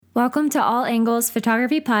Welcome to All Angles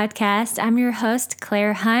Photography Podcast. I'm your host,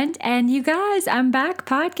 Claire Hunt, and you guys, I'm back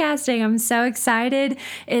podcasting. I'm so excited.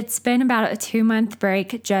 It's been about a 2-month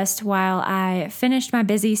break just while I finished my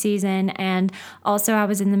busy season, and also I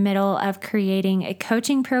was in the middle of creating a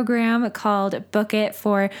coaching program called Book It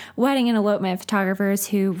for wedding and elopement photographers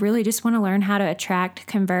who really just want to learn how to attract,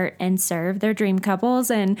 convert, and serve their dream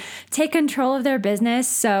couples and take control of their business.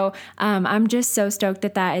 So I'm just so stoked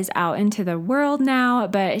that that is out into the world now,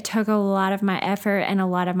 but it took a lot of my effort and a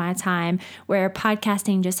lot of my time where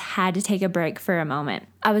podcasting just had to take a break for a moment.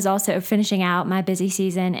 I was also finishing out my busy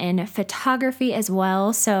season in photography as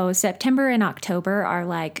well. So September and October are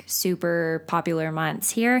like super popular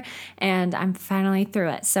months here, and I'm finally through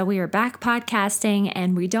it. So we are back podcasting,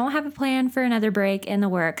 and we don't have a plan for another break in the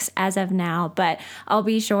works as of now, but I'll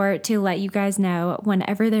be sure to let you guys know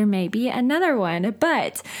whenever there may be another one.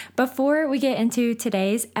 But before we get into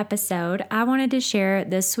today's episode, I wanted to share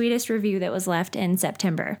the sweetest review that was left in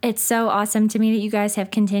September. It's so awesome to me that you guys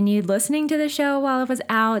have continued listening to the show while it was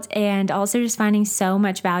out, and also just finding so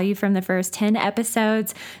much value from the first 10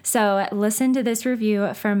 episodes. So listen to this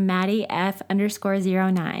review from Maddie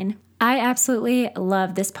F_09. I absolutely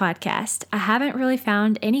love this podcast. I haven't really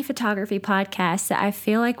found any photography podcasts that I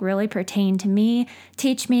feel like really pertain to me,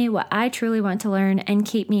 teach me what I truly want to learn, and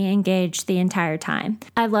keep me engaged the entire time.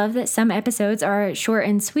 I love that some episodes are short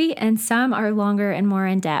and sweet and some are longer and more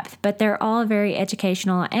in depth, but they're all very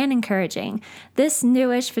educational and encouraging. This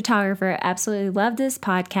newish photographer absolutely loved this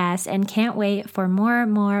podcast and can't wait for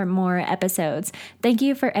more episodes. Thank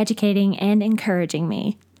you for educating and encouraging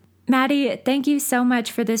me. Maddie, thank you so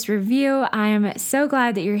much for this review. I am so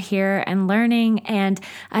glad that you're here and learning, and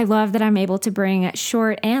I love that I'm able to bring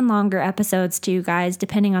short and longer episodes to you guys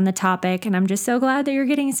depending on the topic, and I'm just so glad that you're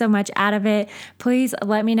getting so much out of it. Please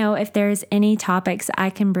let me know if there's any topics I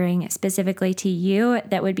can bring specifically to you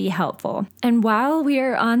that would be helpful. And while we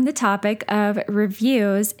are on the topic of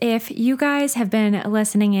reviews, if you guys have been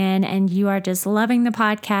listening in and you are just loving the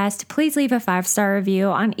podcast, please leave a 5-star review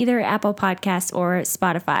on either Apple Podcasts or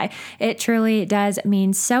Spotify. It truly does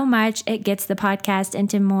mean so much. It gets the podcast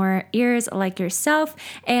into more ears like yourself,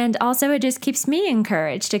 and also it just keeps me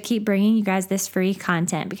encouraged to keep bringing you guys this free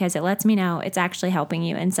content because it lets me know it's actually helping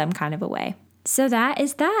you in some kind of a way. So that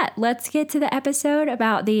is that. Let's get to the episode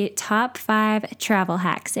about the top 5 travel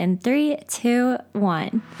hacks in 3, 2,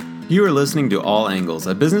 1. You are listening to All Angles,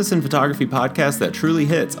 a business and photography podcast that truly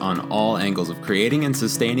hits on all angles of creating and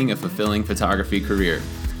sustaining a fulfilling photography career.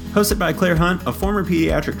 Hosted by Claire Hunt, a former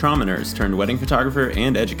pediatric trauma nurse turned wedding photographer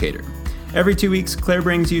and educator. Every 2 weeks, Claire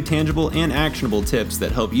brings you tangible and actionable tips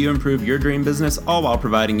that help you improve your dream business, all while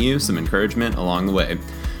providing you some encouragement along the way.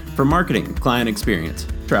 From marketing, client experience,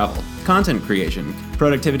 travel, content creation,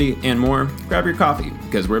 productivity, and more, grab your coffee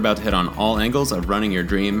because we're about to hit on all angles of running your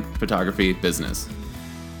dream photography business.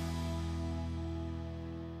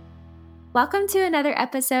 Welcome to another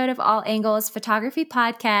episode of All Angles Photography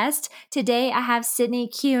Podcast. Today I have Sydney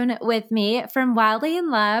Kuhne with me from Wildly in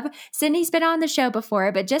Love. Sydney's been on the show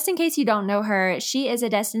before, but just in case you don't know her, she is a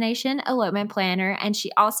destination elopement planner, and she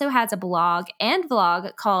also has a blog and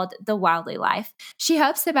vlog called The Wildly Life. She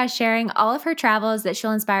hopes that by sharing all of her travels that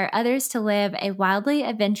she'll inspire others to live a wildly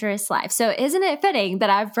adventurous life. So isn't it fitting that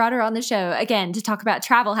I've brought her on the show again to talk about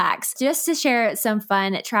travel hacks? Just to share some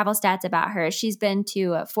fun travel stats about her, she's been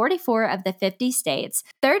to 44 of the 50 states,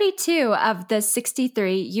 32 of the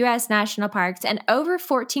 63 U.S. national parks, and over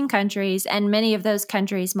 14 countries, and many of those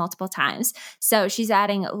countries multiple times. So she's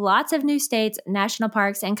adding lots of new states, national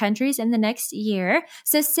parks, and countries in the next year.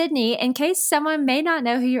 So Sydney, in case someone may not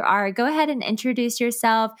know who you are, go ahead and introduce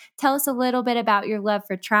yourself. Tell us a little bit about your love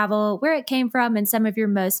for travel, where it came from, and some of your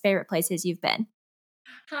most favorite places you've been.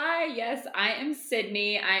 Hi, yes, I am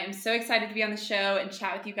Sydney. I am so excited to be on the show and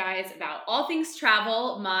chat with you guys about all things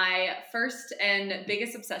travel, my first and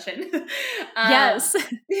biggest obsession. Yes.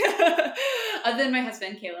 Other than my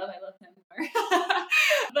husband, Caleb, I love him more.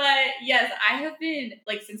 But yes, I have been,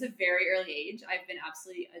 like, since a very early age, I've been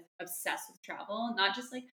absolutely obsessed with travel. Not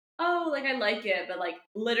just like, oh, like I like it, but like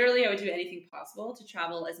literally I would do anything possible to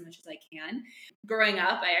travel as much as I can. Growing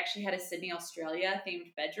up, I actually had a Sydney, Australia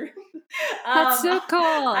themed bedroom. That's so cool.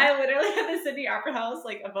 I literally had the Sydney Opera House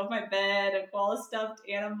like above my bed, a koala stuffed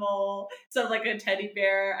animal, so like a teddy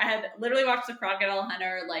bear. I had literally watched The Crocodile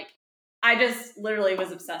Hunter like I just literally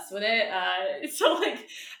was obsessed with it. So like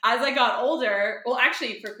as I got older, well,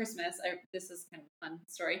 actually for Christmas, this is kind of a fun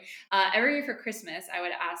story. Every year for Christmas, I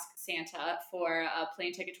would ask Santa for a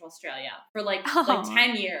plane ticket to Australia for like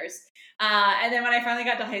 10 years. And then when I finally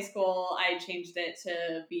got to high school, I changed it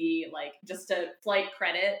to be like just a flight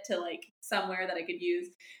credit to like somewhere that I could use.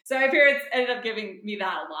 So my parents ended up giving me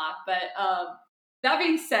that a lot. But that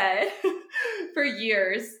being said, for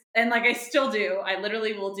years, and like I still do, I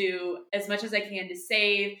literally will do as much as I can to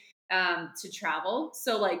save, to travel.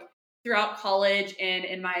 So like throughout college and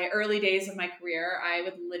in my early days of my career, I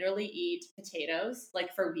would literally eat potatoes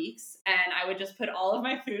like for weeks, and I would just put all of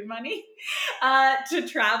my food money to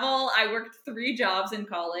travel. I worked 3 jobs in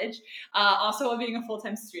college, also while being a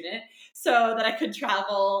full-time student, so that I could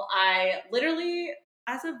travel. I literally,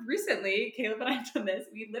 as of recently, Caleb and I have done this.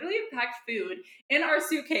 We literally have packed food in our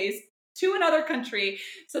suitcase to another country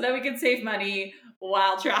so that we can save money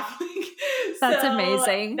while traveling. That's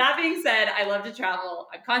amazing. That being said, I love to travel.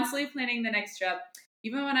 I'm constantly planning the next trip.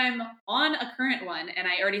 Even when I'm on a current one and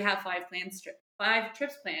I already have 5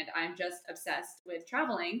 trips planned, I'm just obsessed with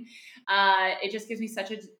traveling. It just gives me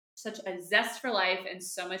such a zest for life and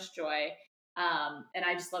so much joy. And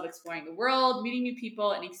I just love exploring the world, meeting new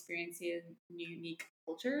people, and experiencing unique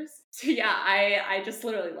cultures. So yeah, I just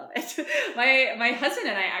literally love it. My husband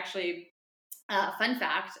and I actually, fun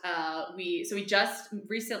fact, we just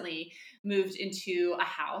recently moved into a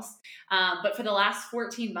house, but for the last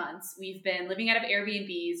 14 months, we've been living out of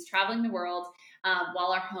Airbnbs, traveling the world,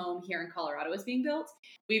 while our home here in Colorado is being built.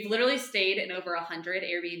 We've literally stayed in over 100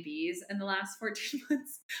 Airbnbs in the last 14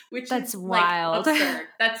 months, which That's is wild. like absurd.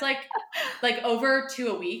 That's like over 2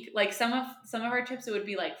 a week. Like some of our trips, it would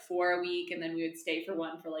be like 4 a week, and then we would stay for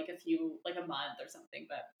one for like a month or something.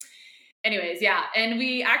 But anyways, yeah. And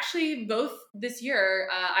we actually both this year,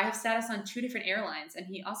 I have status on 2 different airlines, and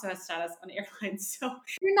he also has status on airlines. So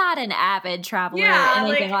you're not an avid traveler or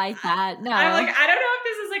anything like that. No. I'm like, I don't know if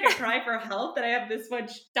this is like a cry for help that I have this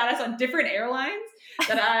much status on different airlines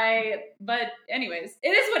but anyways, it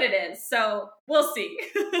is what it is. So we'll see.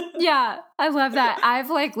 Yeah, I love that. I've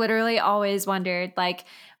like literally always wondered like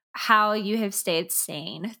how you have stayed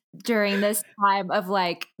sane during this time of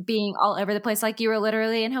like being all over the place. Like you were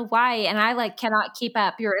literally in Hawaii, and I like cannot keep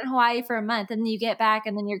up. You're in Hawaii for a month, and then you get back,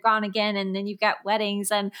 and then you're gone again, and then you've got weddings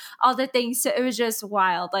and all the things. So it was just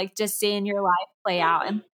wild, like just seeing your life play out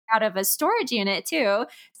and out of a storage unit too.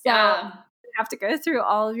 So you have to go through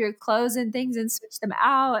all of your clothes and things and switch them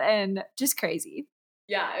out, and just crazy.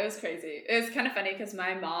 Yeah, it was crazy. It was kind of funny because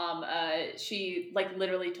my mom, she like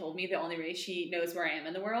literally told me the only way she knows where I am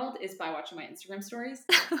in the world is by watching my Instagram stories.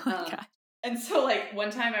 Oh my and so like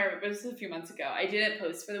one time, I remember, this was a few months ago, I didn't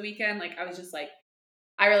post for the weekend. Like I was just like,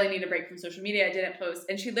 I really need a break from social media. I didn't post.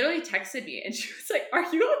 And she literally texted me and she was like,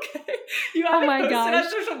 "Are you okay? You haven't posted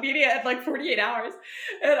on social media in like 48 hours.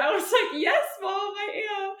 And I was like, "Yes, Mom, I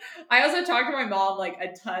am." I also talked to my mom like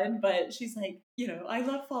a ton, but she's like, "I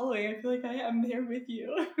love following. I feel like I am there with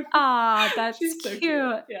you." Aw, that's She's so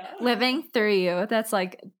cute. Yeah. Living through you. That's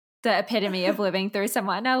like the epitome of living through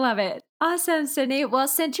someone. I love it. Awesome, Sydney. Well,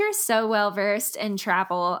 since you're so well-versed in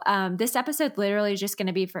travel, this episode literally is just going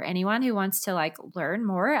to be for anyone who wants to like learn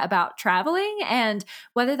more about traveling, and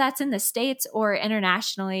whether that's in the States or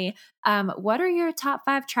internationally. What are your top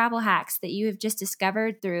 5 travel hacks that you have just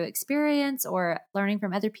discovered through experience or learning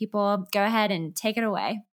from other people? Go ahead and take it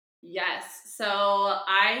away. Yes. So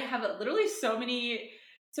I have literally so many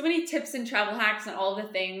tips and travel hacks and all the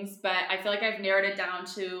things, but I feel like I've narrowed it down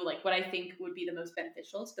to like what I think would be the most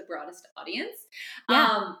beneficial to the broadest audience.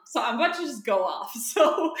 Yeah. So I'm about to just go off.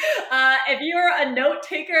 So if you're a note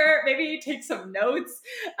taker, maybe take some notes,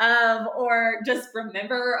 or just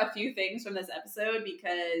remember a few things from this episode,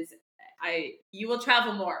 because you will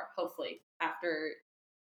travel more, hopefully, after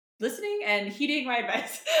listening and heeding my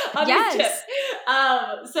advice on these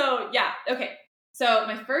tips. So yeah, okay. So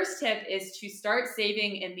my first tip is to start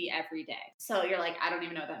saving in the everyday. So you're like, I don't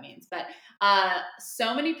even know what that means, but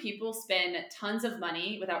so many people spend tons of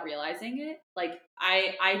money without realizing it. Like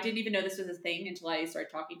I didn't even know this was a thing until I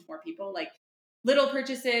started talking to more people. Like little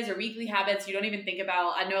purchases or weekly habits you don't even think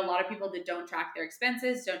about. I know a lot of people that don't track their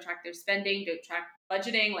expenses, don't track their spending, don't track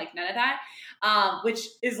budgeting, like none of that, which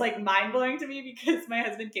is like mind-blowing to me, because my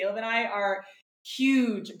husband Caleb and I are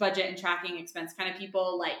huge budget and tracking expense kind of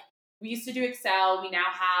people. Like we used to do Excel. We now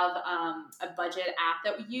have a budget app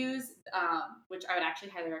that we use, which I would actually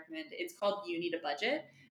highly recommend. It's called You Need a Budget.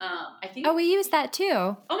 I think. Oh, we use that too.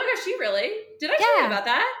 Oh my gosh, you really? Did I tell you about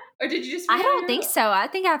that? Or did you just? I don't think so. I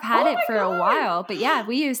think I've had it for a while, but yeah,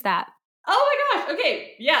 we use that. Oh my gosh.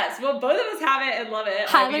 Okay. Yes. Well, both of us have it and love it.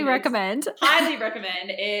 Highly recommend. Highly recommend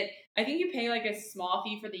it. I think you pay like a small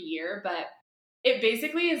fee for the year, but it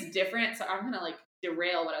basically is different. So I'm going to like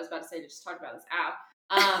derail what I was about to say to just talk about this app.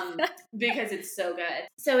 Because it's so good.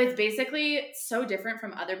 So it's basically so different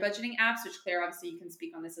from other budgeting apps, which Claire, obviously you can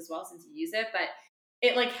speak on this as well since you use it, but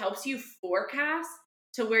it like helps you forecast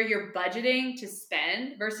to where you're budgeting to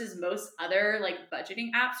spend versus most other like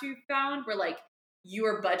budgeting apps we've found where like you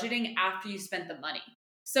are budgeting after you spent the money.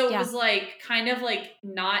 So it Yeah. was like kind of like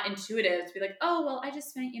not intuitive to be like, oh, well, I just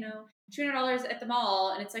spent, $200 at the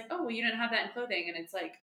mall. And it's like, oh, well, you didn't have that in clothing. And it's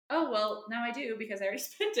like, oh, well, now I do because I already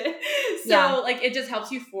spent it. Yeah. So like it just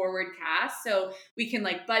helps you forward cast. So we can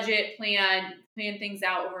like budget, plan things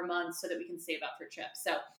out over months so that we can save up for trips.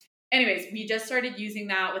 So anyways, we just started using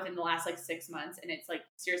that within the last like 6 months, and it's like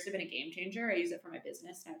seriously been a game changer. I use it for my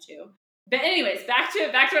business now too. But anyways, back to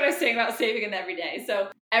what I was saying about saving in every day.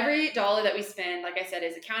 So every dollar that we spend, like I said,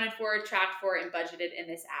 is accounted for, tracked for, and budgeted in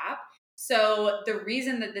this app. So the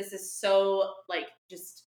reason that this is so like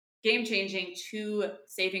just game changing to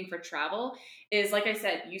saving for travel is, like I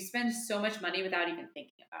said, you spend so much money without even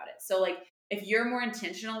thinking about it. So like if you're more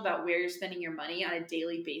intentional about where you're spending your money on a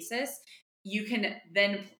daily basis, you can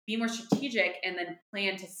then be more strategic and then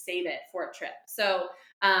plan to save it for a trip. So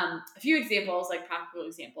a few examples, like practical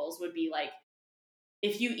examples, would be like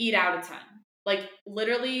if you eat out a ton, like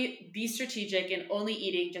literally be strategic and only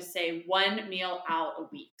eating just say one meal out a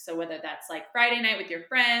week. So whether that's like Friday night with your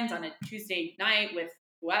friends, on a Tuesday night with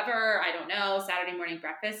whoever, I don't know, Saturday morning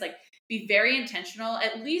breakfast, like be very intentional,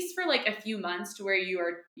 at least for like a few months to where you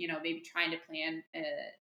are, maybe trying to plan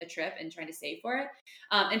a trip and trying to save for it,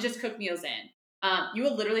 and just cook meals in. You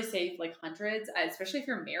will literally save like hundreds, especially if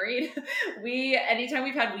you're married. Anytime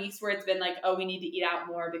we've had weeks where it's been like, oh, we need to eat out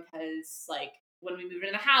more because like when we moved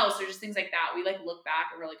into the house or just things like that, we like look back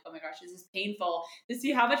and we're like, oh my gosh, this is painful to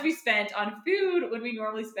see how much we spent on food when we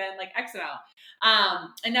normally spend like X amount.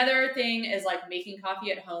 Another thing is like making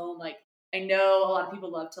coffee at home. Like I know a lot of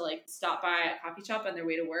people love to like stop by a coffee shop on their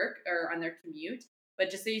way to work or on their commute. But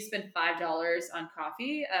just say you spend $5 on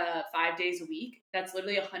coffee 5 days a week, that's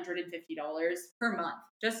literally $150 per month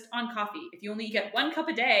just on coffee. If you only get 1 cup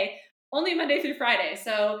a day, only Monday through Friday.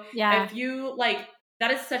 So if you like, that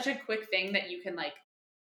is such a quick thing that you can like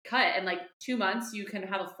cut. In like 2 months, you can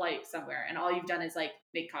have a flight somewhere and all you've done is like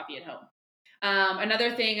make coffee at home.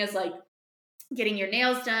 Another thing is like getting your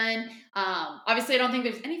nails done. Obviously, I don't think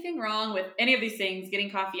there's anything wrong with any of these things, getting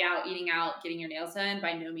coffee out, eating out, getting your nails done,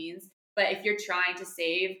 by no means. But if you're trying to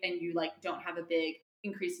save and you like don't have a big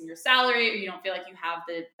increase in your salary or you don't feel like you have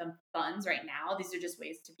the funds right now, these are just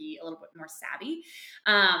ways to be a little bit more savvy.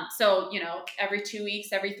 So, every 2 weeks,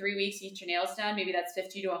 every 3 weeks, you get your nails done. Maybe that's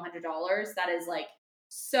 $50 to $100. That is like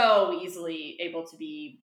so easily able to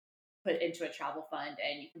be put into a travel fund,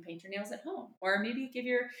 and you can paint your nails at home or maybe give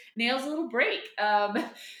your nails a little break.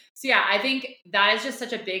 So yeah, I think that is just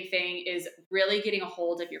such a big thing, is really getting a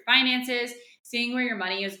hold of your finances, seeing where your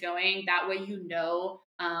money is going. That way,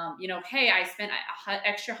 hey, I spent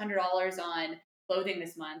extra $100 on clothing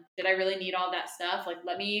this month. Did I really need all that stuff? Like,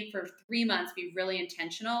 let me for 3 months be really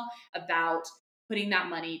intentional about putting that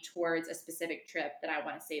money towards a specific trip that I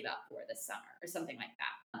want to save up for this summer or something like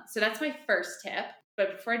that. So that's my first tip.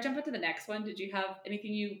 But before I jump into the next one, did you have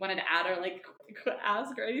anything you wanted to add or like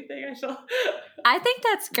ask or anything? I think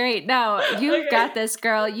that's great. No, you've Okay. got this,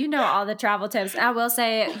 girl. You know all the travel tips. I will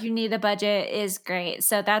say you need a budget is great.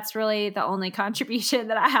 So that's really the only contribution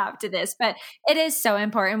that I have to this. But it is so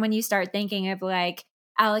important when you start thinking of like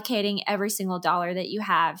allocating every single dollar that you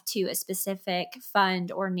have to a specific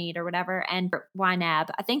fund or need or whatever. And YNAB,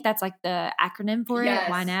 I think that's like the acronym for Yes.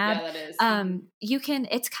 it, YNAB. Yeah, that is. You can,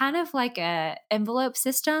 it's kind of like a envelope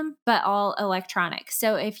system, but all electronic.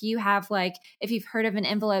 So if you've heard of an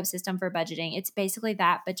envelope system for budgeting, it's basically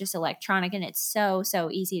that, but just electronic, and it's so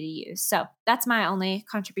easy to use. So that's my only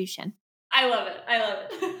contribution. I love it.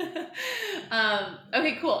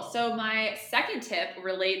 Okay, cool. So my second tip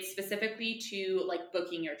relates specifically to like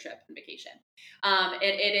booking your trip and vacation.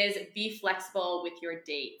 It is be flexible with your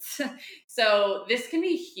dates. So this can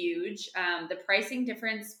be huge. The pricing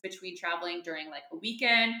difference between traveling during like a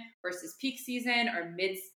weekend versus peak season or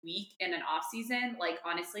mid-week in an off season, like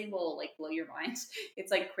honestly will like blow your mind.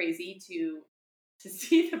 It's like crazy to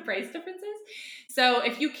see the price differences. So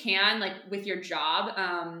if you can, like with your job,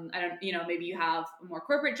 maybe you have a more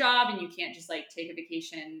corporate job and you can't just like take a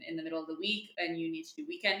vacation in the middle of the week and you need to do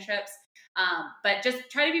weekend trips. But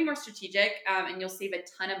just try to be more strategic, and you'll save a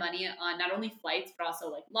ton of money on not only flights, but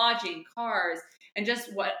also like lodging, cars, and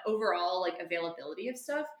just what overall like availability of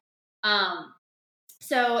stuff.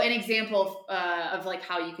 So an example of like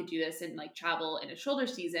how you could do this in like travel in a shoulder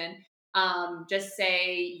season, just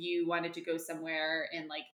say you wanted to go somewhere in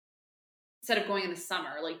like instead of going in the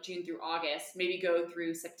summer, like June through August, maybe go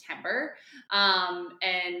through September.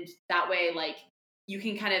 And that way, like, you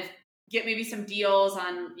can kind of get maybe some deals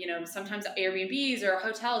on, you know, sometimes Airbnbs or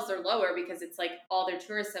hotels, they're lower because it's like all their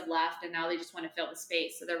tourists have left and now they just want to fill the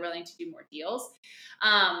space. So they're willing to do more deals.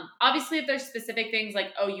 Obviously, if there's specific things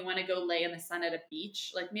like, oh, you want to go lay in the sun at a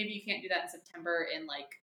beach, like maybe you can't do that in September in like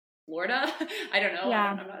Florida. I don't know.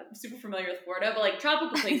 Yeah. I'm not super familiar with Florida, but like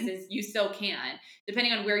tropical places, you still can,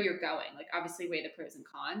 depending on where you're going. Like obviously weigh the pros and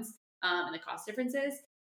cons and the cost differences.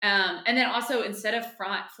 And then also instead of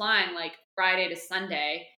flying like Friday to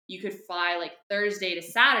Sunday, you could fly like Thursday to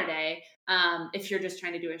Saturday if you're just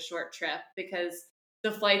trying to do a short trip, because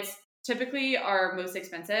the flights typically are most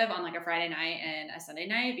expensive on like a Friday night and a Sunday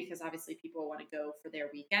night, because obviously people want to go for their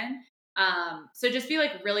weekend. So just be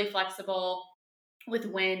like really flexible with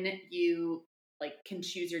when you like can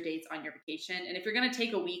choose your dates on your vacation. And if you're going to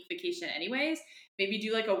take a week vacation anyways, maybe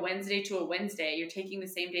do like a Wednesday to a Wednesday. You're taking the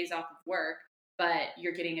same days off of work, but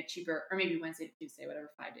you're getting a cheaper, or maybe Wednesday to Tuesday,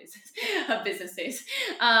 whatever, 5 days of business days.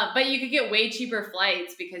 But you could get way cheaper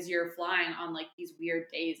flights because you're flying on like these weird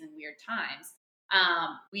days and weird times.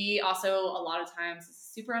 We also, a lot of times, this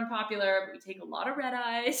is super unpopular, but we take a lot of red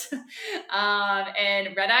eyes.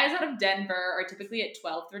 And red eyes out of Denver are typically at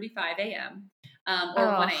 12:35 a.m. Or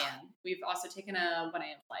 1 a.m. We've also taken a 1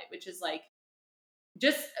 a.m. flight, which is like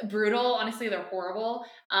just brutal. Honestly, they're horrible.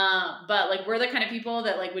 But like we're the kind of people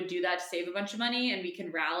that like would do that to save a bunch of money, and we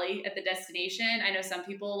can rally at the destination. I know some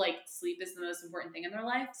people like sleep is the most important thing in their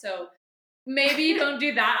life, so maybe don't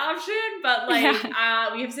do that option. But like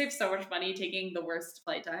we have saved so much money taking the worst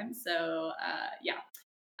flight time. So yeah.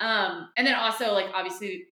 And then also like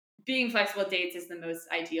obviously being flexible with dates is the most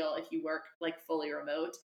ideal if you work like fully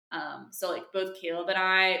remote. So like both Caleb and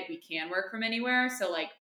I, we can work from anywhere. So like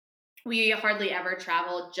we hardly ever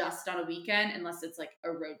travel just on a weekend unless it's like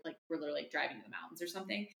a road, like we're literally like driving to the mountains or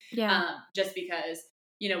something. Yeah. Just because,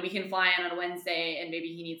 you know, we can fly in on a Wednesday and maybe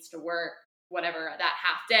he needs to work whatever that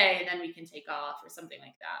half day, and then we can take off or something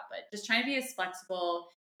like that. But just trying to be as flexible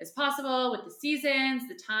as possible with the seasons,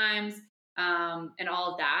 the times, and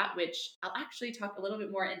all of that, which I'll actually talk a little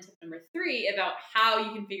bit more in tip number 3 about how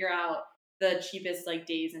you can figure out the cheapest like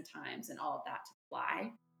days and times and all of that to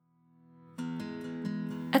fly.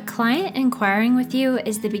 A client inquiring with you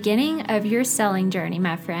is the beginning of your selling journey,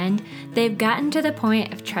 my friend. They've gotten to the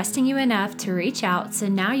point of trusting you enough to reach out, so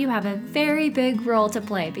now you have a very big role to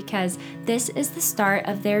play because this is the start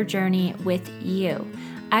of their journey with you.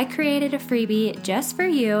 I created a freebie just for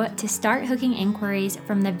you to start hooking inquiries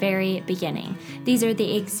from the very beginning. These are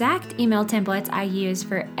the exact email templates I use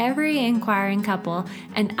for every inquiring couple,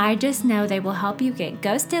 and I just know they will help you get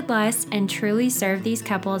ghosted less and truly serve these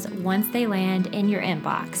couples once they land in your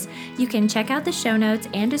inbox. You can check out the show notes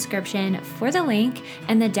and description for the link,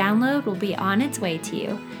 and the download will be on its way to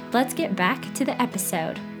you. Let's get back to the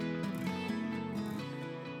episode.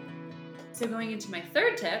 So going into my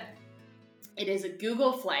third tip, it is a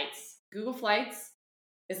Google Flights. Google Flights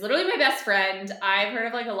is literally my best friend. I've heard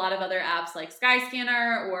of like a lot of other apps like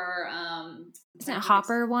Skyscanner or Isn't it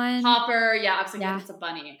Hopper one? Hopper, yeah. I was like, it's a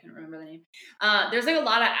bunny. I couldn't remember the name. There's like a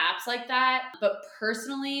lot of apps like that, but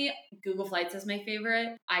personally, Google Flights is my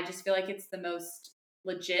favorite. I just feel like it's the most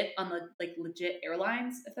legit on the like legit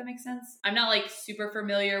airlines, if that makes sense. I'm not like super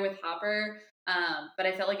familiar with Hopper, but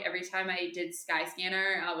I felt like every time I did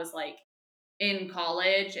Skyscanner, I was like in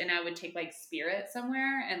college and I would take like Spirit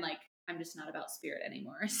somewhere, and like I'm just not about Spirit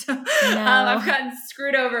anymore. So I've gotten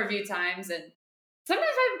screwed over a few times, and sometimes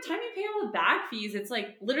by the time you pay all the back fees, it's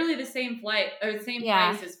like literally the same flight or the same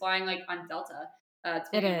price as flying like on Delta.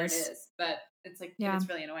 It is, but it's like it's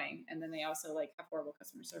really annoying. And then they also like have horrible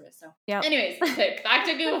customer service. So anyways, back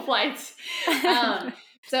to Google Flights.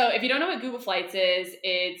 So if you don't know what Google Flights is,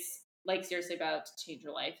 it's like seriously about to change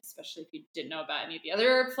your life, especially if you didn't know about any of the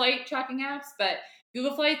other flight tracking apps. But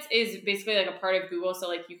Google Flights is basically like a part of Google. So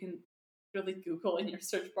like you can really Google in your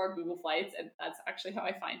search bar Google Flights, and that's actually how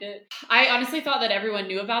I find it. I honestly thought that everyone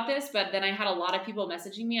knew about this, but then I had a lot of people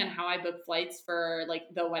messaging me on how I book flights for like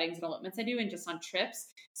the weddings and elopements I do and just on trips.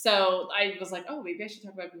 So I was like, oh, maybe I should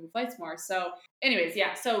talk about Google Flights more. So anyways,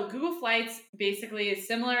 so Google Flights basically is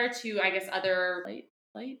similar to, I guess, other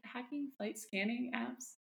flight hacking, flight scanning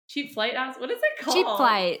apps. Cheap flight apps. What is it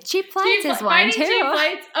called? Cheap Flights is one too. Cheap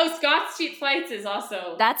Flights. Oh, Scott's Cheap Flights is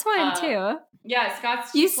also. That's one too. Yeah,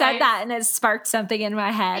 Scott's Cheap Flights. You said that and it sparked something in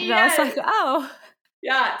my head. And I was like, oh.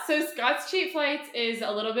 Yeah, so Scott's Cheap Flights is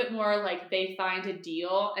a little bit more like they find a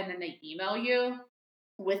deal and then they email you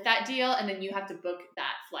with that deal, and then you have to book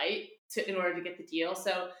that flight in order to get the deal.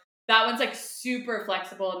 So that one's like super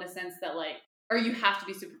flexible in the sense that like, or you have to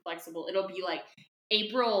be super flexible. It'll be like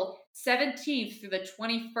April 17th through the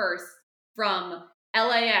 21st from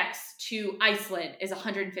LAX to Iceland is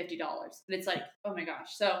 $150. And it's like, oh my gosh.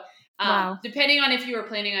 So Wow. depending on if you were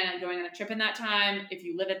planning on going on a trip in that time, if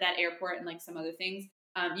you live at that airport and like some other things,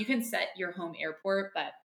 you can set your home airport.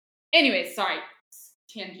 But anyways, sorry,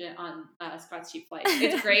 tangent on Scott's cheap flights.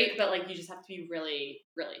 It's great, but like you just have to be really,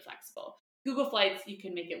 really flexible. Google Flights, you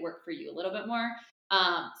can make it work for you a little bit more.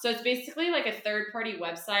 So it's basically like a third-party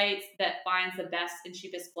website that finds the best and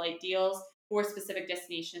cheapest flight deals for specific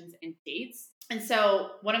destinations and dates. And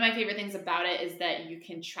so one of my favorite things about it is that you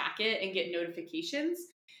can track it and get notifications.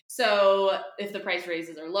 So if the price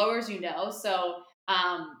raises or lowers, you know. So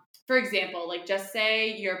for example, like just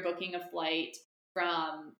say you're booking a flight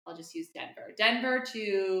from, I'll just use Denver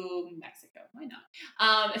to Mexico. Why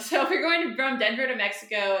not? So if you're going from Denver to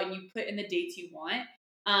Mexico and you put in the dates you want,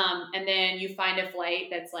 and then you find a flight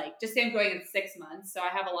that's like, just say I'm going in 6 months. So I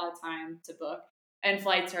have a lot of time to book, and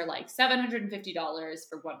flights are like $750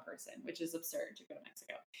 for one person, which is absurd to go to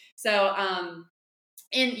Mexico. So,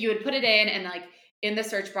 and you would put it in and like in the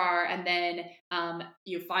search bar, and then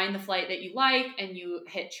you find the flight that you like and you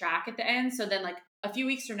hit track at the end. So then like a few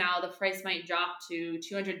weeks from now, the price might drop to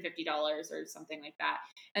 $250 or something like that.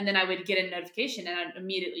 And then I would get a notification and I'd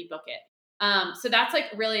immediately book it. So that's like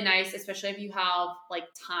really nice, especially if you have like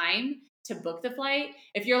time to book the flight.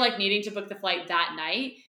 If you're like needing to book the flight that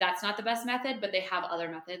night, that's not the best method, but they have other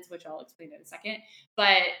methods, which I'll explain in a second.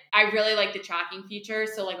 But I really like the tracking feature.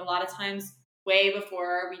 So like a lot of times, way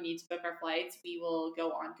before we need to book our flights, we will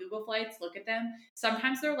go on Google Flights, look at them.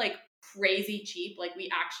 Sometimes they're like crazy cheap. Like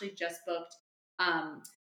we actually just booked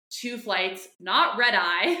 2 flights, not red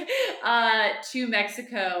eye, to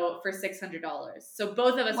Mexico for $600. So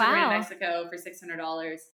both of us are going to Mexico for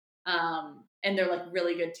 $600. And they're like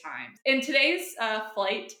really good times. In today's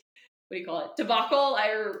flight, what do you call it? Debacle?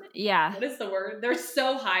 What is the word? They're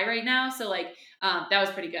so high right now. So like, that was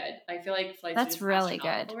pretty good. I feel like flights are just really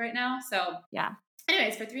good right now. So yeah.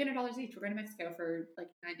 Anyways, for $300 each, we're going to Mexico for like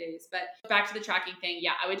 9 days. But back to the tracking thing.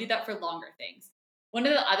 Yeah, I would do that for longer things. One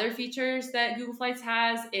of the other features that Google Flights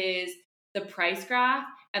has is the price graph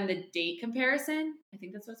and the date comparison. I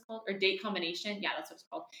think that's what it's called, or date combination. Yeah, that's what it's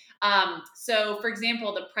called. So for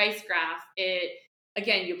example, the price graph,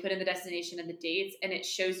 again, you put in the destination and the dates, and it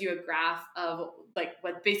shows you a graph of like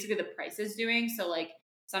what basically the price is doing. So like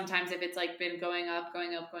sometimes if it's like been going up,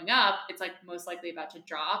 it's like most likely about to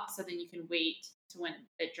drop. So then you can wait to when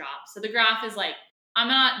it drops. So the graph is like,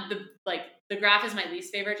 the graph is my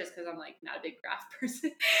least favorite just because I'm like not a big graph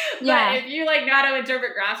person. But if you like know how to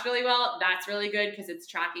interpret graphs really well, that's really good because it's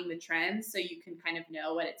tracking the trends. So you can kind of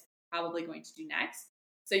know what it's probably going to do next.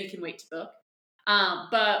 So you can wait to book.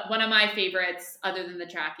 But one of my favorites, other than the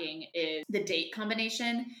tracking, is the date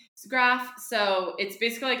combination graph. So it's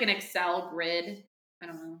basically like an Excel grid. I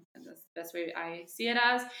don't know, that's the best way I see it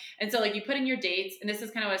as. And so like you put in your dates, and this is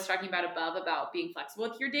kind of what I was talking about above about being flexible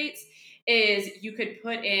with your dates, is you could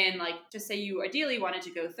put in like, just say you ideally wanted to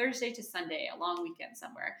go Thursday to Sunday, a long weekend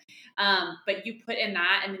somewhere. But you put in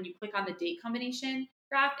that, and then you click on the date combination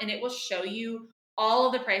graph, and it will show you all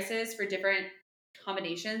of the prices for different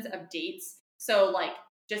combinations of dates. So like,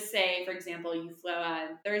 just say, for example, you flew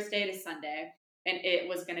on Thursday to Sunday, and it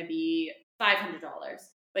was going to be $500.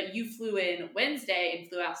 But you flew in Wednesday and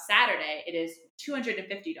flew out Saturday, it is $250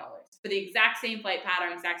 for the exact same flight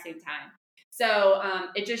pattern, exact same time. So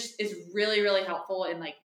it just is really, really helpful in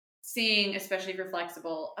like seeing, especially if you're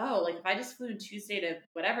flexible, like if I just flew in Tuesday to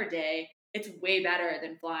whatever day, it's way better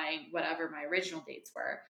than flying whatever my original dates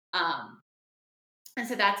were. And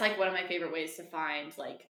so that's like one of my favorite ways to find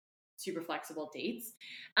like super flexible dates.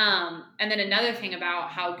 And then another thing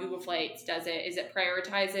about how Google Flights does it is it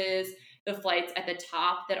prioritizes the flights at the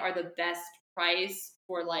top that are the best price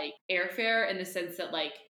for like airfare, in the sense that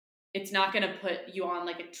like it's not going to put you on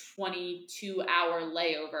like a 22-hour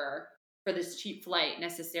layover for this cheap flight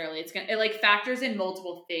necessarily. It like factors in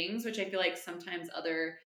multiple things, which I feel like sometimes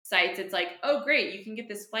other sites, it's like, oh great, you can get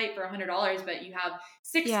this flight for $100, but you have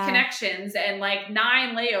 6 connections and like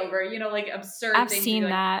 9 layover, like absurd I've things. I've seen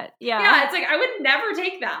that. Yeah, it's like I would never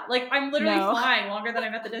take that. Like I'm literally flying longer than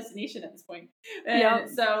I'm at the destination at this point. And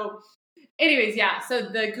so anyways, yeah, so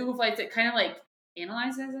the Google Flights, it kind of like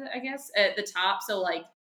analyzes it, I guess, at the top. So like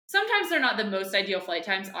sometimes they're not the most ideal flight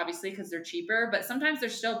times, obviously, because they're cheaper, but sometimes they're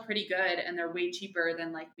still pretty good and they're way cheaper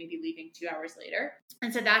than like maybe leaving 2 hours later.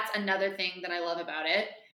 And so that's another thing that I love about it.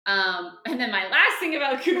 And then my last thing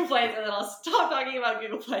about Google Flights, and then I'll stop talking about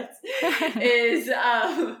Google Flights, is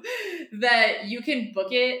that you can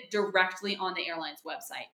book it directly on the airline's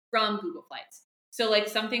website from Google Flights. So like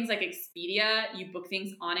some things like Expedia, you book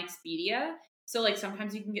things on Expedia. So like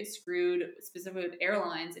sometimes you can get screwed specifically with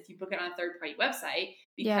airlines if you book it on a third party website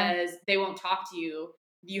Yeah. because they won't talk to you.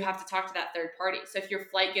 You have to talk to that third party. So if your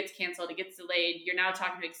flight gets canceled, it gets delayed, you're now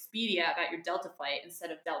talking to Expedia about your Delta flight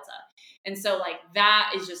instead of Delta. And so like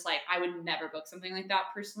that is just like, I would never book something like that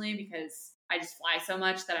personally because I just fly so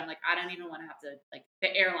much that I'm like, I don't even want to have to, like,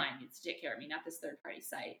 the airline needs to take care of me, not this third party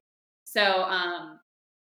site. So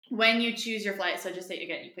when you choose your flight, so just say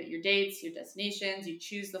again, you put your dates, your destinations, you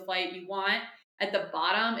choose the flight you want. At the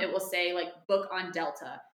bottom, it will say like book on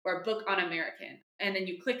Delta or book on American. And then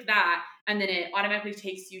you click that, and then it automatically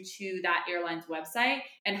takes you to that airline's website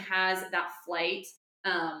and has that flight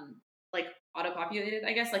like auto-populated,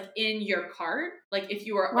 I guess, like in your cart, like if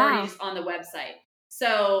you were already Wow. just on the website.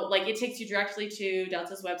 So like it takes you directly to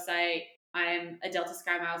Delta's website. I'm a Delta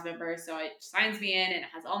Sky Miles member, so it signs me in and it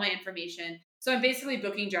has all my information. So I'm basically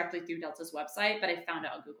booking directly through Delta's website, but I found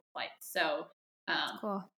it on Google Flights. So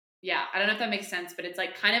Cool. yeah, I don't know if that makes sense, but it's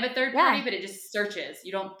like kind of a third party, but it just searches.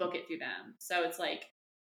 You don't book it through them. So it's like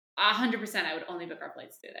 100% I would only book our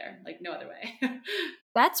flights through there. Like no other way.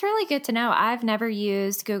 That's really good to know. I've never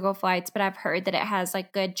used Google Flights, but I've heard that it has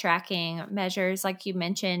like good tracking measures, like you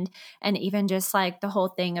mentioned, and even just like the whole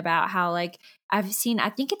thing about how like I've seen, I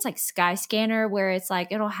think it's like Skyscanner where it's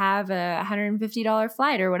like it'll have a $150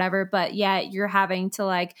 flight or whatever, but yet you're having to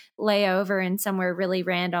like lay over in somewhere really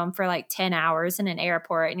random for like 10 hours in an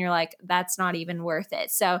airport, and you're like, that's not even worth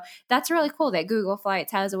it. So that's really cool that Google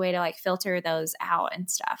Flights has a way to like filter those out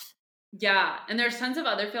and stuff. Yeah, and there's tons of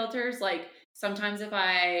other filters. Like sometimes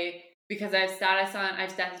because I have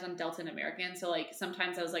status on Delta and American, so like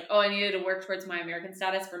sometimes I was like, oh, I needed to work towards my American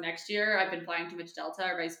status for next year. I've been flying too much Delta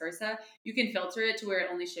or vice versa. You can filter it to where it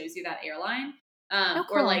only shows you that airline. Oh,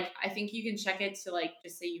 Or cool. like I think you can check it to like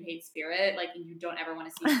just say you hate Spirit, like and you don't ever want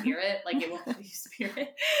to see Spirit, like it won't show you Spirit.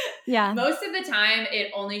 Yeah. Most of the time,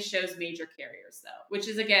 it only shows major carriers though, which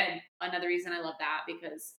is again another reason I love that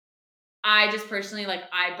because I just personally like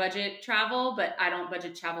I budget travel, but I don't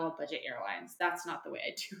budget travel on budget airlines. That's not the way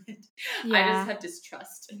I do it. I just Yeah. have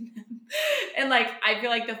distrust in them. And like I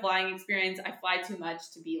feel like the flying experience, I fly too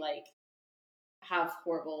much to be like have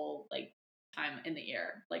horrible like time in the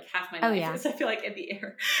air. Like half my life is I feel like in the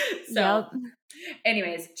air. So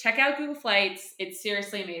anyways, check out Google Flights. It's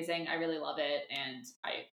seriously amazing. I really love it. And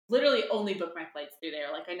I literally only book my flights through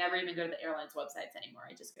there. Like I never even go to the airlines websites anymore.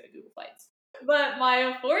 I just go to Google Flights. But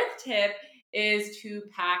my fourth tip is to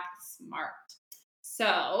pack smart.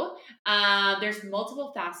 So there's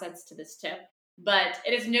multiple facets to this tip, but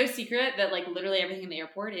it is no secret that like literally everything in the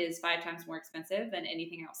airport is 5 times more expensive than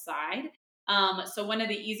anything outside. So one of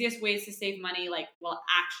the easiest ways to save money, like while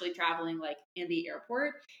actually traveling, like in the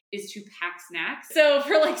airport, is to pack snacks. So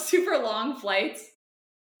for like super long flights,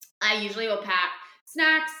 I usually will pack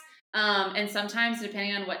snacks. And sometimes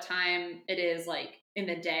depending on what time it is, like in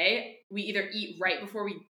the day, we either eat right before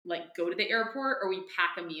we like go to the airport or we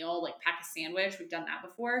pack a meal, like pack a sandwich. We've done that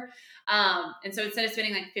before. And so instead of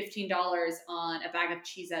spending like $15 on a bag of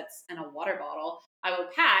Cheez-Its and a water bottle, I will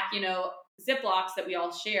pack, Ziplocs that we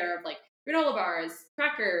all share of like granola bars,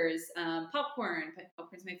 crackers, popcorn.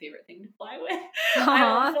 Popcorn's my favorite thing to fly with.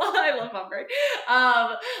 I love popcorn.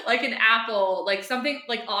 Like an apple, like something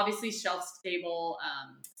like obviously shelf stable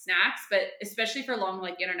snacks, but especially for long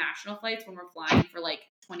like international flights when we're flying for like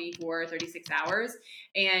 24 or 36 hours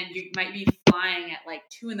and you might be flying at like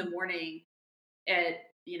 2 a.m. at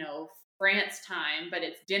France time, but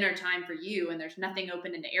it's dinner time for you and there's nothing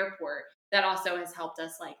open in the airport. That also has helped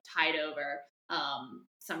us like tide over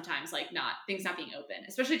sometimes like things not being open,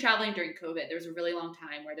 especially traveling during COVID. There was a really long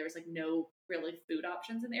time where there was like no really food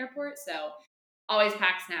options in the airport. So always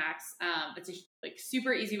pack snacks. It's a like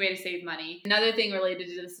super easy way to save money. Another thing related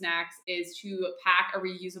to the snacks is to pack a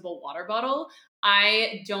reusable water bottle.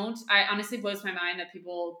 I honestly blows my mind that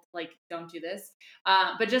people like don't do this.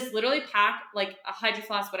 But just literally pack like a Hydro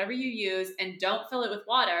Flask, whatever you use, and don't fill it with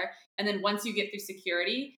water. And then once you get through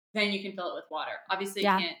security, then you can fill it with water. Obviously, it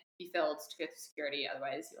can't be filled to go through security.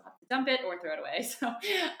 Otherwise, you'll have to dump it or throw it away. So,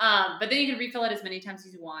 but then you can refill it as many times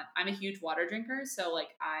as you want. I'm a huge water drinker. So like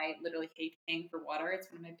I literally hate paying for water.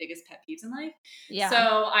 It's one of my biggest pet peeves in life. Yeah. So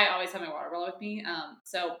I always have my water bottle with me.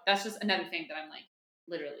 So that's just another thing that I'm like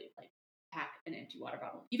literally like pack an empty water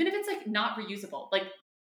bottle. Even if it's like not reusable. Like,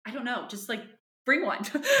 I don't know, just like bring one.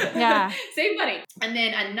 Yeah. Save money. And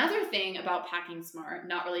then another thing about packing smart,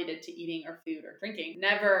 not related to eating or food or drinking,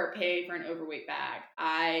 never pay for an overweight bag.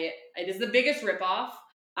 It is the biggest ripoff.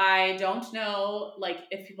 I don't know like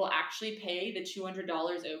if people actually pay the $200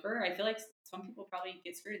 over. I feel like some people probably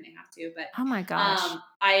get screwed and they have to, but oh my gosh.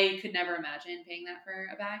 I could never imagine paying that for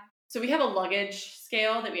a bag. So we have a luggage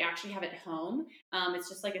scale that we actually have at home. It's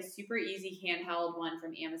just like a super easy handheld one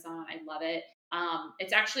from Amazon. I love it.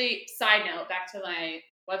 It's actually, side note, back to my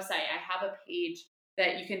website, I have a page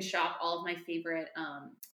that you can shop all of my favorite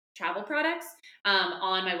travel products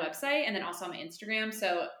on my website, and then also on my Instagram.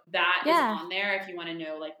 So that is on there if you want to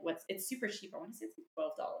know like it's super cheap. I want to say it's like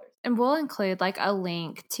 $12. And we'll include like a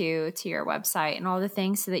link to your website and all the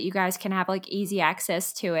things so that you guys can have like easy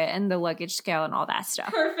access to it and the luggage scale and all that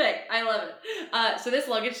stuff. Perfect. I love it. So this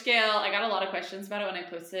luggage scale, I got a lot of questions about it when I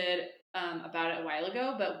posted about it a while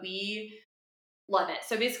ago, but we love it.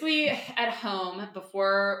 So basically at home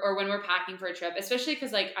before or when we're packing for a trip, especially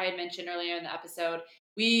because like I had mentioned earlier in the episode,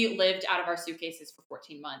 we lived out of our suitcases for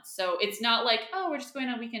 14 months. So it's not like, oh, we're just going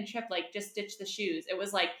on a weekend trip, like just ditch the shoes. It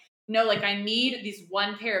was like, no, like I need these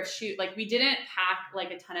one pair of shoes. Like we didn't pack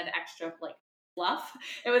like a ton of extra like fluff.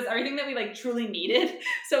 It was everything that we like truly needed.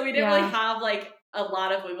 So we didn't really have like a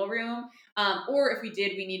lot of wiggle room. Or if we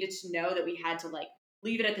did, we needed to know that we had to like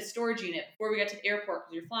leave it at the storage unit before we got to the airport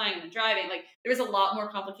because you're flying and then driving. Like there was a lot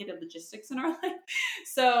more complicated logistics in our life.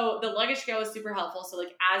 So the luggage scale is super helpful. So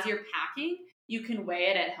like as you're packing, you can weigh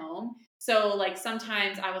it at home. So like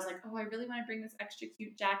sometimes I was like, oh, I really want to bring this extra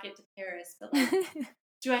cute jacket to Paris, but like,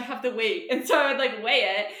 do I have the weight? And so I would like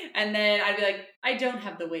weigh it and then I'd be like, I don't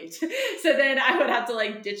have the weight. So then I would have to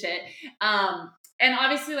like ditch it. And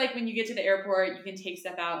obviously, like when you get to the airport, you can take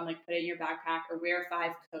stuff out and like put it in your backpack or wear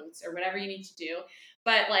 5 coats or whatever you need to do.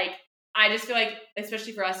 But like, I just feel like,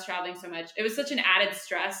 especially for us traveling so much, it was such an added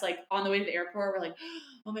stress. Like on the way to the airport, we're like,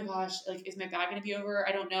 oh my gosh, like, is my bag going to be over?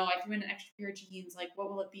 I don't know. I threw in an extra pair of jeans. Like,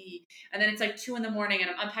 what will it be? And then it's like 2 a.m. and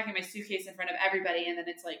I'm unpacking my suitcase in front of everybody. And then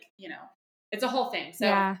it's like, you know, it's a whole thing.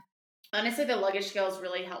 So honestly, the luggage scale is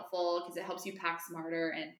really helpful because it helps you pack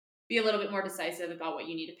smarter and be a little bit more decisive about what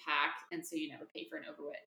you need to pack. And so you never pay for an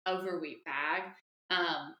overweight bag.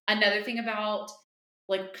 Another thing about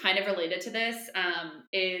like kind of related to this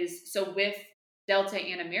is so with Delta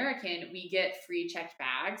and American, we get free checked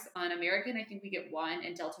bags. On American, I think we get 1,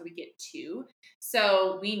 and Delta, we get 2.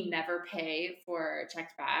 So we never pay for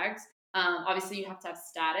checked bags. Obviously, you have to have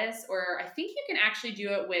status, or I think you can actually do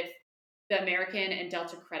it with the American and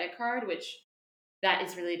Delta credit card, which that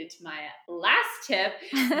is related to my last tip.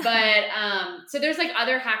 But so there's like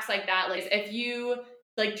other hacks like that. Like if you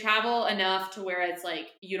like travel enough to where it's like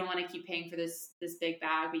you don't want to keep paying for this big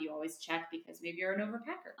bag, but you always check because maybe you're an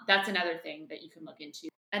overpacker. That's another thing that you can look into.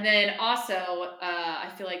 And then also,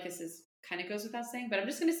 I feel like this is kind of goes without saying, but I'm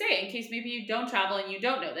just going to say it in case maybe you don't travel and you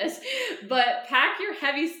don't know this, but pack your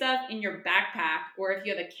heavy stuff in your backpack, or if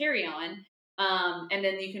you have a carry-on, and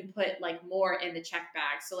then you can put like more in the check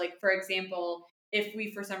bag. So like, for example, if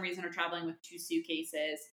we, for some reason, are traveling with 2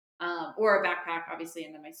 suitcases, or a backpack, obviously,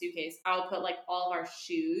 and then my suitcase, I'll put like all of our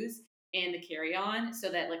shoes in the carry-on so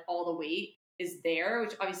that like all the weight is there,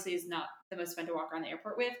 which obviously is not the most fun to walk around the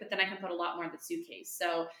airport with, but then I can put a lot more in the suitcase.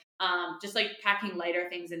 So just like packing lighter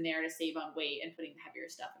things in there to save on weight and putting the heavier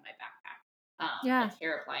stuff in my backpack, like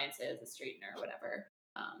hair appliances, a straightener, or whatever,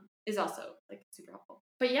 is also like super helpful.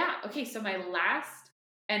 But yeah, okay, so my last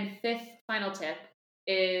and 5th final tip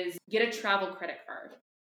is get a travel credit card.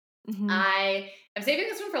 Mm-hmm. I am saving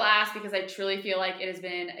this one for last because I truly feel like it has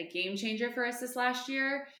been a game changer for us this last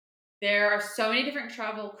year. There are so many different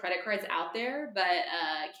travel credit cards out there, but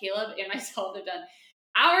Caleb and myself have done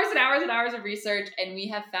hours and hours and hours of research, and we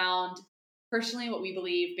have found personally what we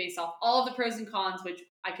believe based off all of the pros and cons, which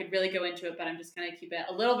I could really go into it, but I'm just going to keep it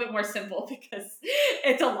a little bit more simple because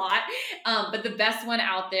it's a lot. But the best one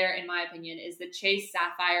out there, in my opinion, is the Chase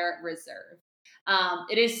Sapphire Reserve.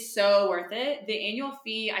 It is so worth it. The annual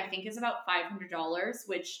fee, I think, is about $500,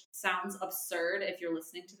 which sounds absurd if you're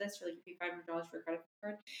listening to this. You're like, you pay $500 for a credit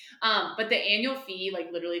card. But the annual fee,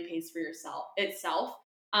 like, literally pays for itself.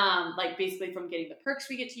 Like basically from getting the perks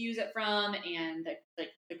we get to use it from and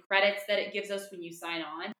the credits that it gives us when you sign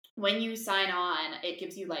on. When you sign on, it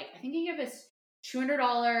gives you like, I think it gives us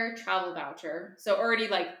 $200 travel voucher. So already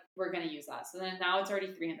like, we're going to use that. So then now it's already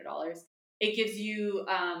 $300. It gives you,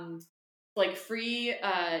 like free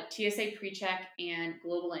TSA PreCheck and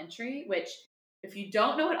global entry, which if you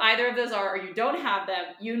don't know what either of those are or you don't have them,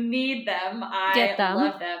 you need them. I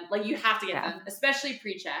love them. Like you have to get them, especially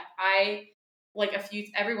PreCheck. I like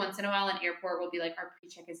every once in a while an airport will be like, our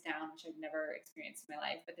PreCheck is down, which I've never experienced in my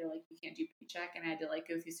life, but they're like, you can't do PreCheck. And I had to like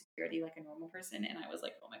go through security like a normal person. And I was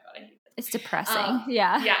like, oh my God, I hate it. It's depressing.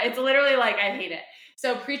 Yeah, it's literally like, I hate it.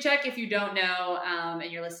 So PreCheck, if you don't know, and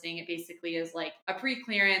you're listening, it basically is like a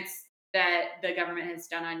pre-clearance that the government has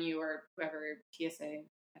done on you, or whoever, TSA,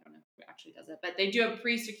 I don't know who actually does it, but they do a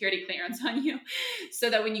pre-security clearance on you so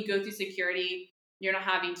that when you go through security, you're not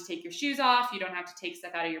having to take your shoes off. You don't have to take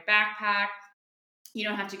stuff out of your backpack. You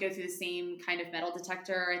don't have to go through the same kind of metal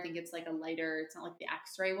detector. I think it's like a lighter, it's not like the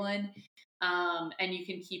X-ray one. And you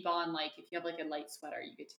can keep on, like, if you have like a light sweater,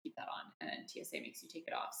 you get to keep that on, and then TSA makes you take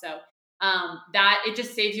it off. So that it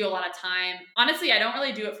just saves you a lot of time. Honestly, I don't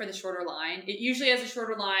really do it for the shorter line. It usually has a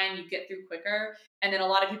shorter line, you get through quicker. And then a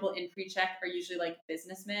lot of people in pre-check are usually like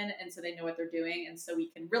businessmen. And so they know what they're doing. And so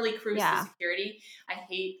we can really cruise through security. I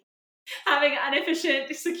hate having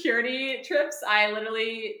inefficient security trips.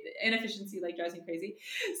 Inefficiency like drives me crazy.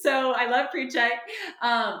 So I love pre-check.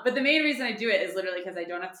 But the main reason I do it is literally because I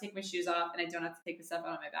don't have to take my shoes off and I don't have to take the stuff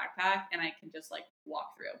out of my backpack, and I can just like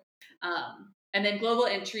walk through. And then global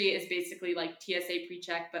entry is basically like TSA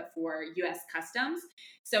pre-check, but for US customs.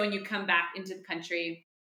 So when you come back into the country,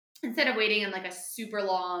 instead of waiting in like a super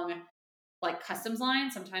long like customs line,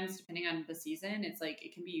 sometimes depending on the season, it's like,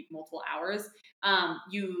 it can be multiple hours.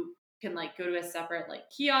 You can like go to a separate like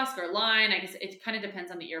kiosk or line. I guess it kind of depends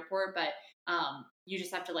on the airport, but you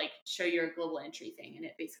just have to like show your global entry thing, and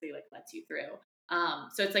it basically like lets you through.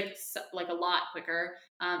 So it's like a lot quicker,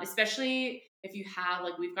 especially if you have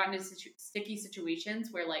like, we've gotten into sticky situations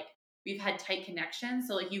where like we've had tight connections.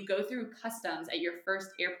 So like you go through customs at your first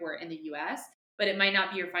airport in the US, but it might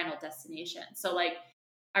not be your final destination. So like,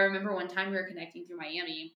 I remember one time we were connecting through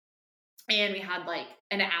Miami, and we had like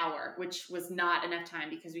an hour, which was not enough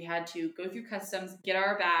time because we had to go through customs, get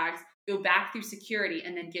our bags, go back through security,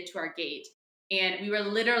 and then get to our gate. And we were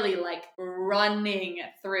literally like running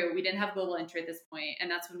through. We didn't have global entry at this point,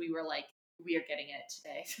 and that's when we were like, we are getting it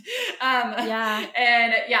today.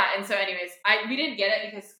 And so anyways, we didn't get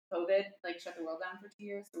it because COVID like shut the world down for 2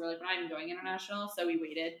 years. So we're like, we're not even going international. So we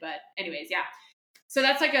waited. But anyways, yeah. So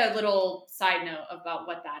that's like a little side note about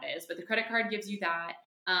what that is. But the credit card gives you that.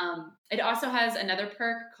 It also has another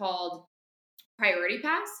perk called Priority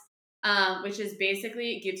Pass, which is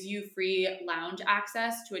basically, it gives you free lounge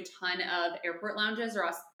access to a ton of airport lounges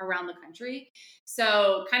around the country.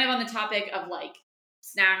 So kind of on the topic of like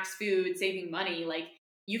snacks, food, saving money, like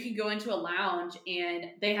you can go into a lounge and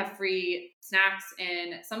they have free snacks,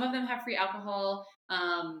 and some of them have free alcohol.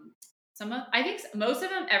 I think most of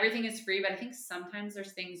them, everything is free, but I think sometimes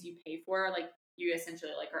there's things you pay for, like you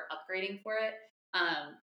essentially like are upgrading for it.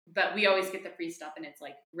 But we always get the free stuff, and it's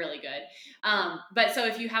like really good. But so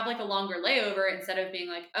if you have like a longer layover, instead of being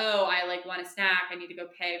like, oh, I like want a snack, I need to go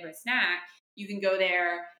pay for a snack, you can go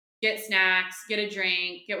there, get snacks, get a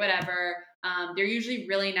drink, get whatever. They're usually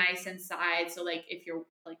really nice inside. So like if you're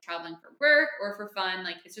like traveling for work or for fun,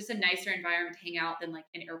 like it's just a nicer environment to hang out than like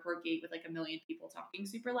an airport gate with like a million people talking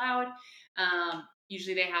super loud.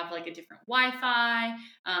 Usually they have like a different Wi-Fi.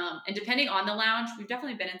 And depending on the lounge, we've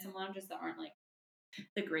definitely been in some lounges that aren't like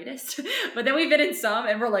the greatest, but then we've been in some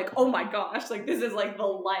and we're like, oh my gosh, like this is like the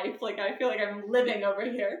life. Like I feel like I'm living over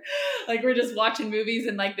here. Like we're just watching movies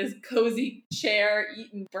in like this cozy chair,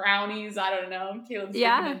 eating brownies. I don't know. Caleb's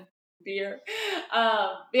drinking beer.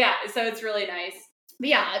 So it's really nice. But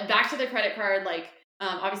yeah, back to the credit card. Like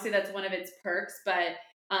obviously that's one of its perks, but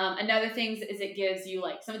another thing is it gives you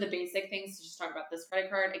like some of the basic things to just talk about this credit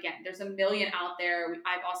card. Again, there's a million out there.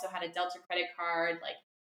 I've also had a Delta credit card, like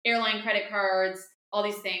airline credit cards, all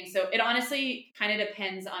these things. So it honestly kind of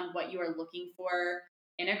depends on what you are looking for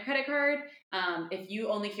in a credit card. If you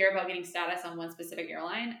only care about getting status on one specific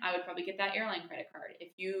airline, I would probably get that airline credit card.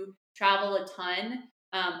 If you travel a ton,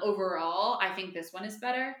 overall, I think this one is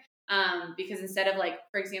better. Because instead of like,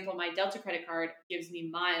 for example, my Delta credit card gives me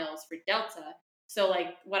miles for Delta. So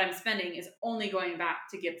like what I'm spending is only going back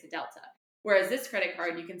to give to Delta. Whereas this credit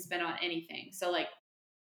card, you can spend on anything. So like,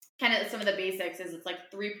 kind of some of the basics is it's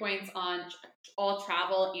like 3 points on all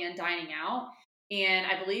travel and dining out. And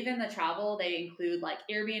I believe in the travel, they include like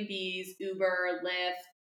Airbnbs, Uber, Lyft.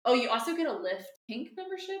 Oh, you also get a Lyft Pink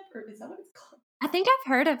membership, or is that what it's called? I think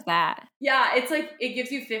I've heard of that. Yeah, it's like, it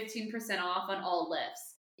gives you 15% off on all Lyfts.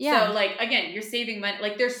 Yeah. So like, again, you're saving money.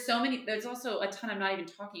 Like there's also a ton I'm not even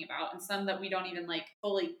talking about, and some that we don't even like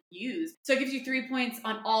fully use. So it gives you 3 points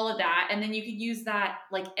on all of that. And then you can use that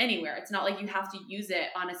like anywhere. It's not like you have to use it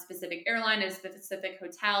on a specific airline, a specific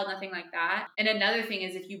hotel, nothing like that. And another thing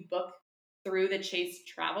is if you book through the Chase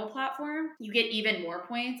travel platform, you get even more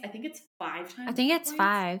points. I think it's 5 times. I think it's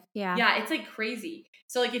 5. Yeah. Yeah, it's like crazy.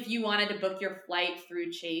 So like if you wanted to book your flight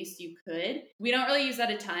through Chase, you could. We don't really use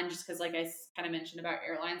that a ton just because like I kind of mentioned about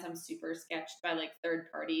airlines, I'm super sketched by like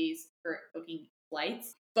third parties for booking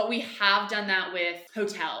flights. But we have done that with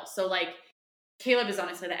hotels. So like Caleb is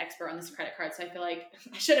honestly the expert on this credit card. So I feel like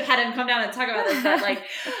I should have had him come down and talk about this. But like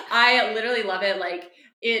I literally love it. Like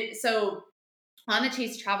so on the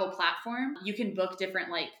Chase travel platform, you can book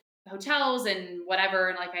different like hotels and whatever,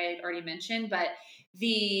 and like I already mentioned, but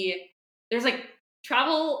there's like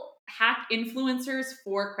travel hack influencers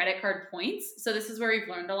for credit card points. So this is where we've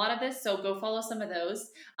learned a lot of this. So go follow some of those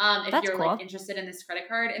if That's you're cool. like interested in this credit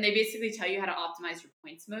card, and they basically tell you how to optimize your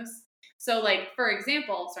points most. So like, for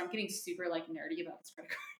example, so I'm getting super like nerdy about this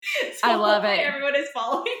credit card. So I love it. everyone is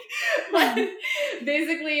following. But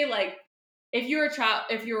basically, like, if you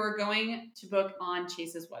were going to book on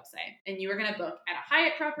Chase's website and you were going to book at a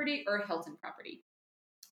Hyatt property or a Hilton property,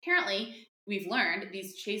 apparently we've learned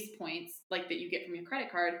these Chase points, like that you get from your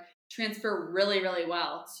credit card, transfer really, really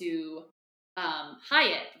well to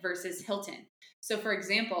Hyatt versus Hilton. So, for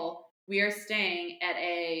example, we are staying at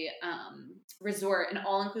a resort, an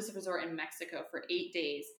all-inclusive resort in Mexico for 8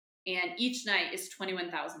 days, and each night is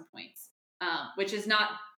 21,000 points, which is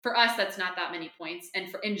not, for us, that's not that many points,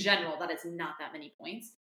 and in general, that is not that many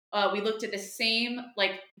points. We looked at the same,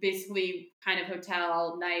 like, basically kind of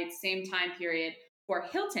hotel night, same time period for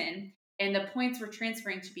Hilton, and the points were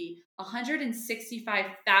transferring to be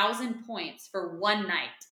 165,000 points for one night.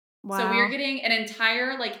 Wow. So we are getting an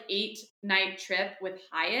entire like 8-night trip with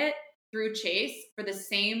Hyatt through Chase for the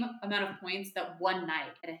same amount of points that one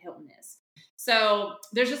night at a Hilton is. So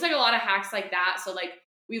there's just like a lot of hacks like that. So like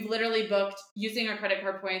we've literally booked, using our credit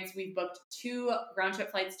card points, we've booked 2 round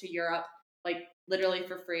trip flights to Europe, like literally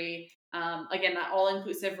for free. Again, that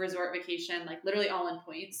all-inclusive resort vacation, like literally all in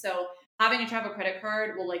points. So having a travel credit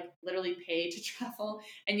card will like literally pay to travel,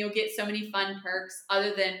 and you'll get so many fun perks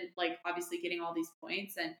other than like obviously getting all these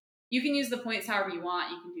points. And you can use the points however you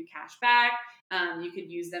want. You can do cash back. You could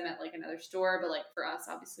use them at like another store, but like for us,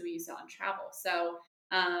 obviously we use it on travel. So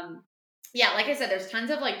yeah, like I said, there's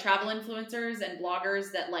tons of like travel influencers and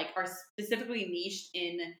bloggers that like are specifically niched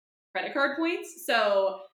in credit card points.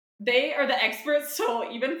 So they are the experts. So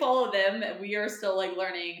even follow them. We are still like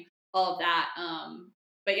learning all of that.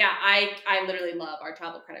 But yeah, I literally love our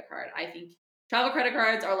travel credit card. I think travel credit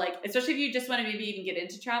cards are like, especially if you just want to maybe even get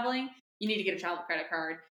into traveling, you need to get a travel credit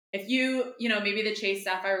card. If you know, maybe the Chase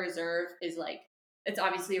Sapphire Reserve is like, it's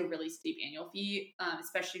obviously a really steep annual fee,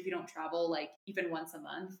 especially if you don't travel like even once a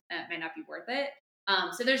month. It might not be worth it.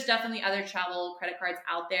 So there's definitely other travel credit cards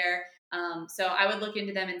out there. So I would look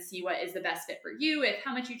into them and see what is the best fit for you, with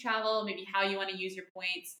how much you travel, maybe how you want to use your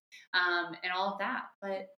points, and all of that.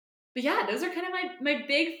 But yeah, those are kind of my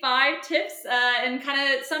big 5 tips, and kind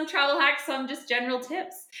of some travel hacks, some just general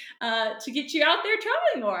tips to get you out there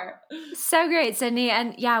traveling more. So great, Sydney.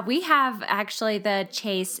 And yeah, we have actually the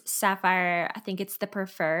Chase Sapphire. I think it's the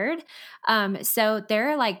preferred. So there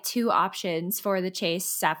are like 2 options for the Chase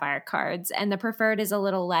Sapphire cards, and the preferred is a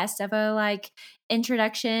little less of a like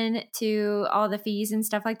introduction to all the fees and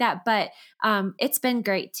stuff like that. But it's been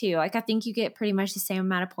great too. Like I think you get pretty much the same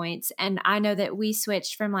amount of points. And I know that we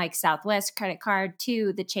switched from like Southwest credit card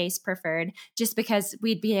to the Chase preferred just because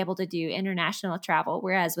we'd be able to do international travel.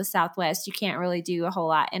 Whereas with Southwest, you can't really do a whole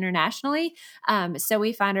lot internationally. So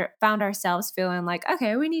we found ourselves feeling like,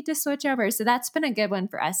 okay, we need to switch over. So that's been a good one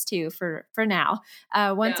for us too for now.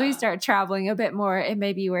 Once we start traveling a bit more, it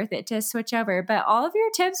may be worth it to switch over. But all of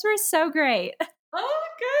your tips were so great. Oh,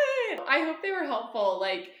 good. I hope they were helpful.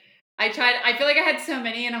 Like I feel like I had so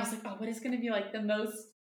many, and I was like, oh, what is going to be like the most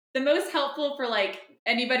helpful for like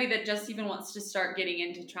anybody that just even wants to start getting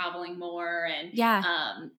into traveling more, and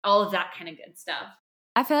all of that kind of good stuff.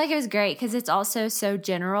 I feel like it was great because it's also so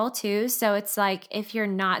general too. So it's like if you're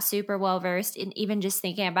not super well versed in even just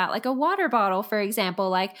thinking about like a water bottle, for example,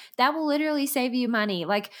 like that will literally save you money.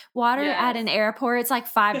 Like water at an airport, it's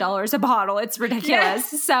like $5 a bottle. It's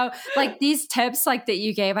ridiculous. So like these tips like that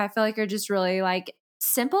you gave, I feel like are just really like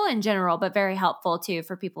simple in general, but very helpful too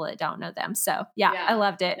for people that don't know them. So I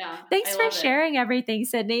loved it. Yeah, Thanks for sharing everything,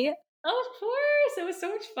 Sydney. Oh, of course. It was so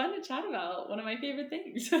much fun to chat about. One of my favorite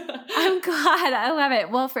things. I'm glad. I love it.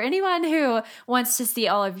 Well, for anyone who wants to see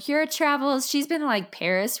all of your travels, she's been to like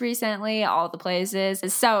Paris recently, all the places.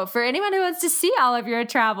 So for anyone who wants to see all of your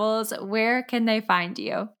travels, where can they find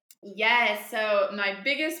you? Yes. So my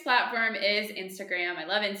biggest platform is Instagram. I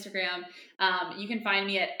love Instagram. You can find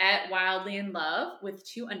me at Wildly in Love with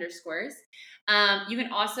 2 underscores. You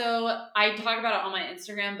can also, I talk about it on my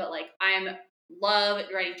Instagram, but like love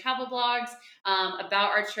writing travel blogs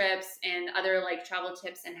about our trips and other like travel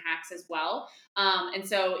tips and hacks as well. And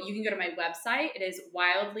so you can go to my website. It is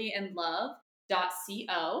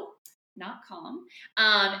wildlyinlove.co. not com.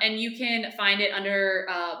 And you can find it under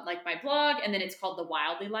like my blog, and then it's called The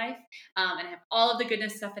Wildly Life. And I have all of the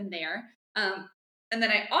goodness stuff in there. And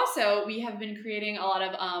then we have been creating a lot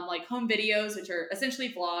of like home videos, which are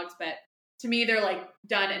essentially vlogs, but to me, they're like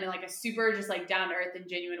done in like a super just like down to earth and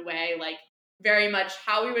genuine way. Like very much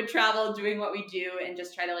how we would travel, doing what we do, and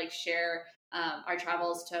just try to like share our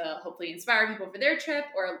travels to hopefully inspire people for their trip,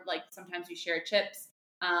 or like sometimes we share tips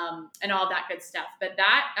and all that good stuff. But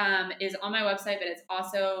that is on my website, but it's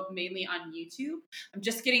also mainly on YouTube. I'm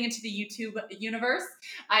just getting into the YouTube universe.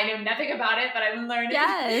 I know nothing about it, but I'm learning.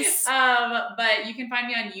 Yes. But you can find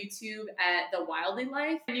me on YouTube at The Wildly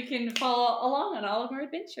Life, and you can follow along on all of our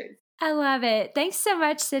adventures. I love it. Thanks so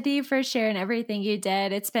much, Sydney, for sharing everything you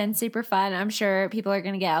did. It's been super fun. I'm sure people are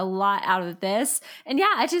going to get a lot out of this. And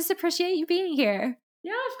yeah, I just appreciate you being here.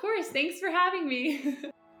 Yeah, of course. Thanks for having me.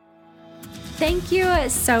 Thank you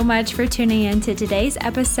so much for tuning in to today's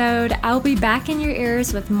episode. I'll be back in your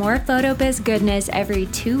ears with more PhotoBiz goodness every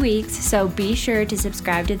 2 weeks, so be sure to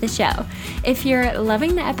subscribe to the show. If you're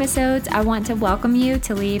loving the episodes, I want to welcome you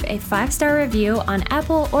to leave a 5-star review on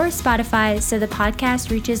Apple or Spotify so the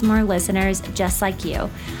podcast reaches more listeners just like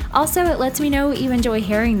you. Also, it lets me know what you enjoy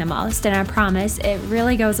hearing the most, and I promise it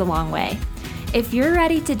really goes a long way. If you're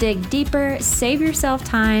ready to dig deeper, save yourself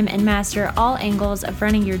time, and master all angles of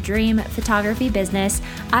running your dream photography business,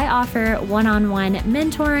 I offer one-on-one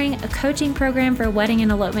mentoring, a coaching program for wedding and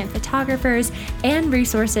elopement photographers, and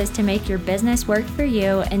resources to make your business work for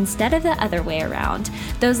you instead of the other way around.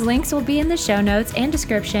 Those links will be in the show notes and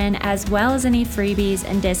description, as well as any freebies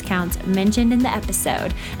and discounts mentioned in the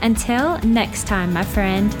episode. Until next time, my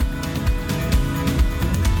friend.